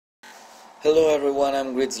Hello everyone,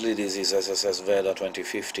 I'm Grizzly, this is SSSVEDA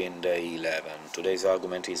 2015, day 11. Today's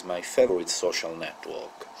argument is my favorite social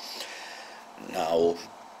network. Now,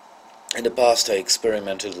 in the past I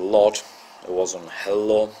experimented a lot. I was on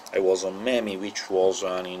Hello, I was on Memi, which was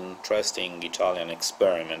an interesting Italian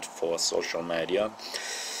experiment for social media,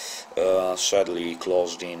 sadly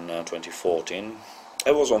closed in 2014.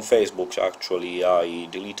 I was on Facebook, actually. I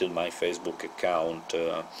deleted my Facebook account.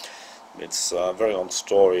 It's a very long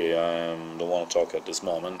story, I don't want to talk at this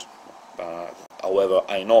moment. However,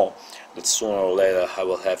 I know that sooner or later I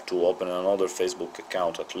will have to open another Facebook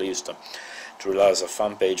account at least to realize a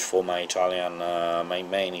fan page for my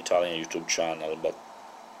main Italian YouTube channel, but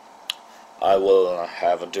I will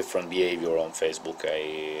have a different behavior on Facebook,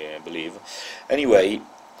 I believe. Anyway,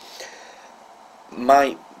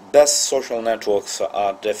 my best social networks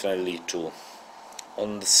are definitely two.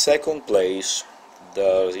 On the second place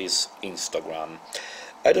there is Instagram.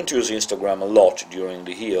 I don't use Instagram a lot during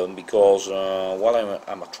the year because while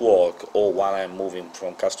I'm at work or while I'm moving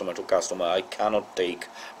from customer to customer I cannot take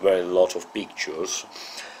very lot of pictures,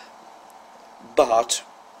 but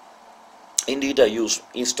indeed I use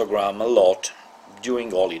Instagram a lot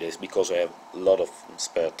during holidays because I have a lot of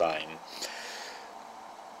spare time.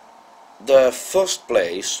 The first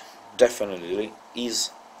place definitely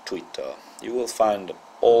is Twitter. You will find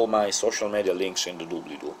all my social media links in the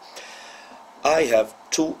doobly-doo. I have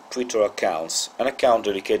two Twitter accounts, an account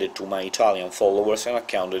dedicated to my Italian followers and an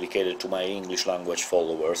account dedicated to my English language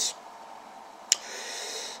followers.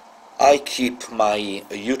 I keep my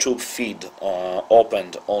YouTube feed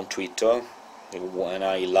opened on Twitter when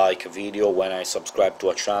I like a video, when I subscribe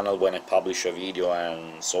to a channel, when I publish a video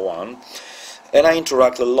and so on. And I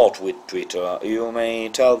interact a lot with Twitter. You may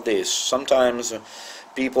tell this, sometimes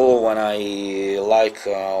people, when I like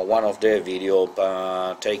one of their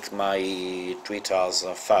videos, take my tweet as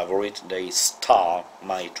a favorite, they star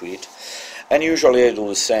my tweet, and usually I do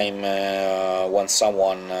the same when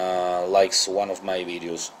someone likes one of my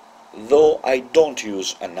videos. Though I don't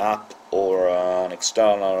use an app or an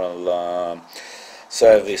external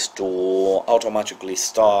service to automatically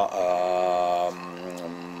star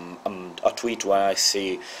a tweet when I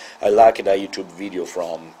like a YouTube video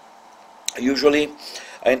from. Usually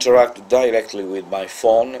I interact directly with my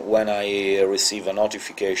phone when I receive a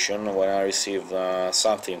notification, when I receive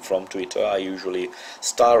something from Twitter. I usually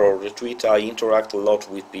star or retweet. I interact a lot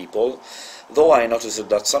with people, though I notice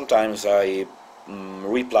that sometimes I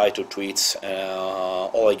reply to tweets,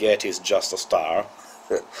 all I get is just a star.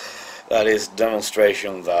 That is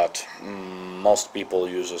demonstration that most people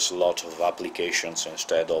use a lot of applications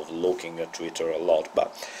instead of looking at Twitter a lot.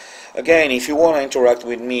 But again, if you want to interact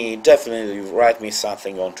with me, definitely write me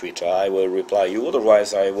something on Twitter. I will reply you.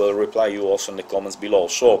 Otherwise, I will reply you also in the comments below.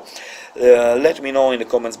 So, let me know in the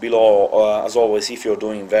comments below, as always, if you're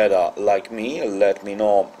doing VEDA like me. Let me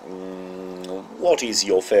know what is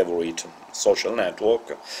your favorite social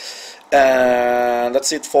network. And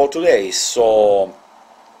that's it for today. So,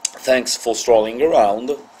 thanks for strolling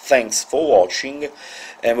around. Thanks for watching.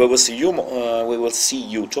 And we will see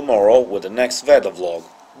you tomorrow with the next VEDA vlog.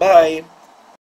 Bye!